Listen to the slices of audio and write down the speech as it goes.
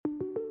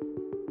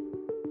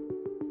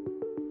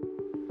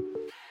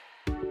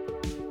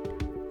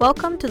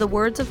Welcome to the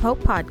Words of Hope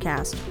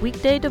podcast,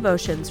 weekday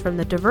devotions from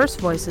the diverse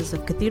voices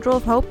of Cathedral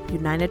of Hope,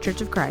 United Church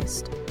of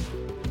Christ.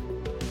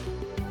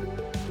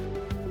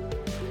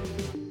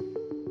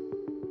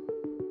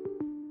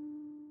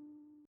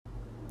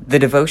 The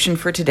devotion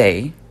for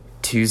today,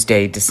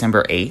 Tuesday,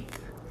 December 8th,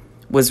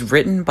 was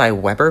written by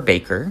Weber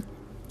Baker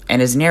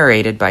and is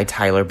narrated by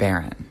Tyler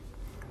Barron.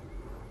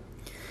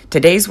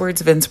 Today's words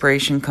of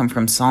inspiration come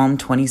from Psalm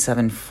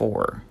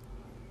 27:4.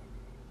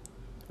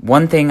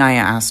 One thing I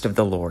asked of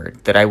the Lord,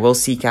 that I will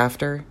seek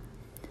after,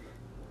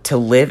 to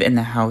live in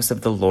the house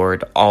of the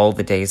Lord all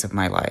the days of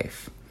my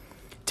life,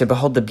 to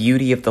behold the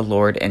beauty of the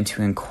Lord and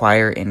to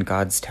inquire in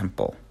God's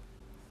temple.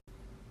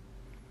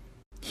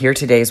 Hear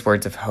today's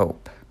words of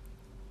hope.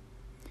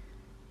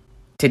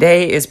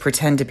 Today is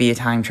Pretend to be a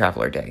Time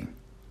Traveler Day.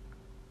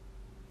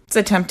 It's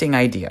a tempting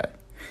idea.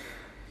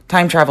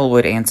 Time travel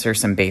would answer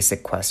some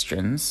basic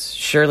questions.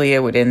 Surely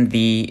it would end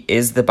the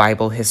 "is the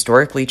Bible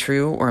historically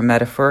true or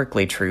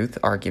metaphorically truth"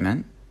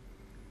 argument.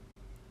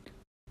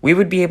 We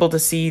would be able to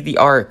see the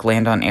ark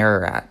land on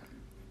Ararat,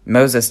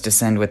 Moses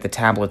descend with the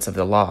tablets of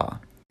the law,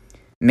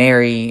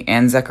 Mary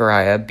and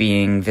Zechariah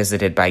being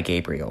visited by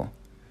Gabriel,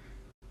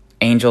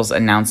 angels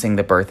announcing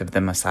the birth of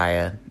the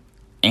Messiah,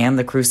 and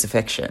the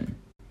crucifixion.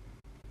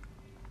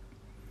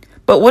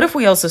 But what if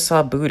we also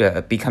saw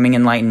Buddha becoming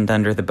enlightened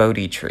under the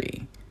Bodhi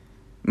tree,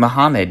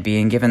 Muhammad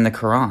being given the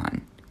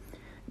Quran,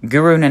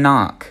 Guru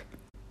Nanak,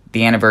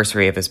 the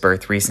anniversary of his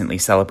birth recently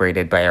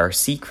celebrated by our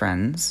Sikh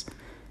friends,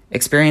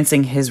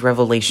 experiencing his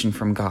revelation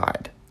from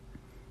God?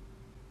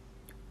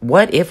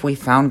 What if we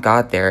found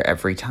God there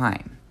every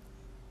time?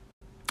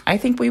 I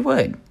think we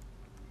would.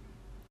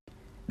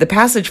 The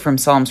passage from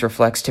Psalms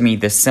reflects to me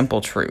this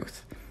simple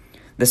truth.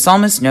 The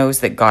psalmist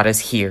knows that God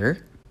is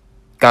here,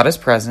 God is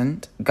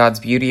present, God's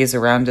beauty is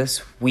around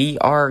us, we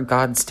are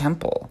God's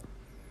temple.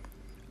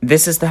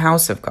 This is the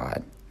house of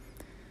God.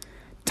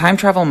 Time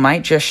travel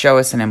might just show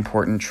us an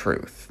important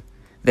truth.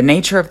 The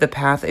nature of the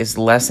path is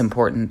less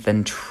important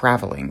than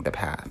traveling the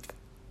path.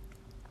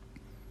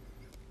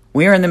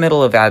 We are in the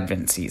middle of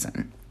Advent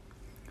season.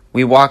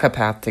 We walk a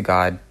path to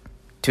God,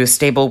 to a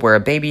stable where a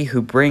baby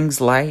who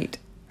brings light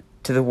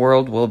to the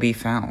world will be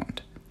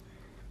found.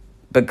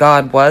 But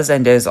God was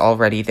and is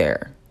already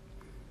there.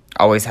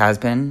 Always has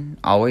been,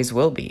 always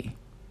will be.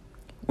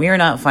 We are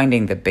not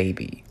finding the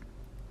baby.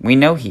 We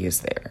know he is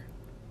there.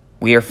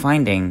 We are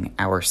finding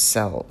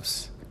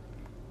ourselves.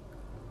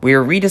 We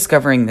are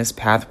rediscovering this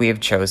path we have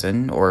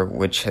chosen, or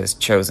which has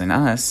chosen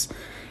us,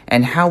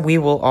 and how we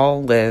will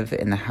all live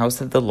in the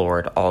house of the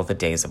Lord all the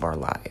days of our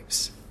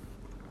lives.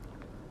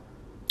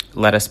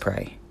 Let us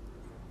pray.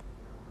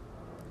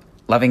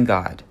 Loving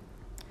God,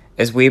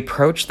 as we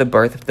approach the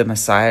birth of the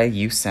Messiah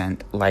you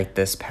sent, light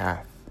this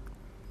path.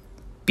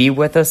 Be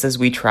with us as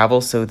we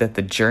travel so that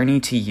the journey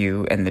to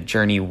you and the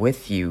journey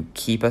with you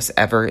keep us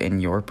ever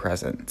in your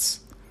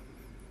presence.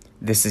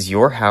 This is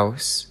your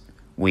house,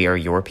 we are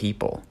your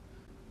people.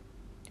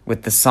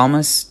 With the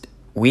psalmist,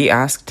 we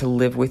ask to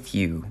live with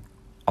you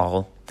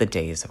all the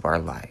days of our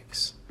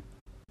lives.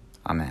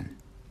 Amen.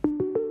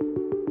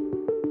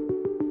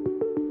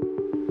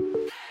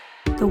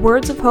 The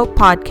Words of Hope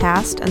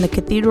podcast and the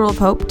Cathedral of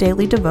Hope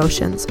daily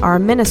devotions are a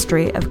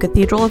ministry of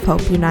Cathedral of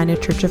Hope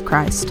United Church of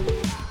Christ.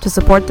 To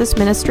support this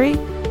ministry,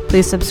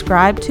 please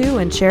subscribe to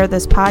and share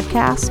this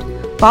podcast,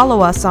 follow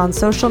us on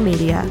social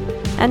media,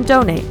 and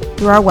donate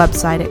through our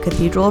website at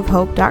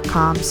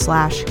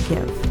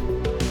cathedralofhope.com/give.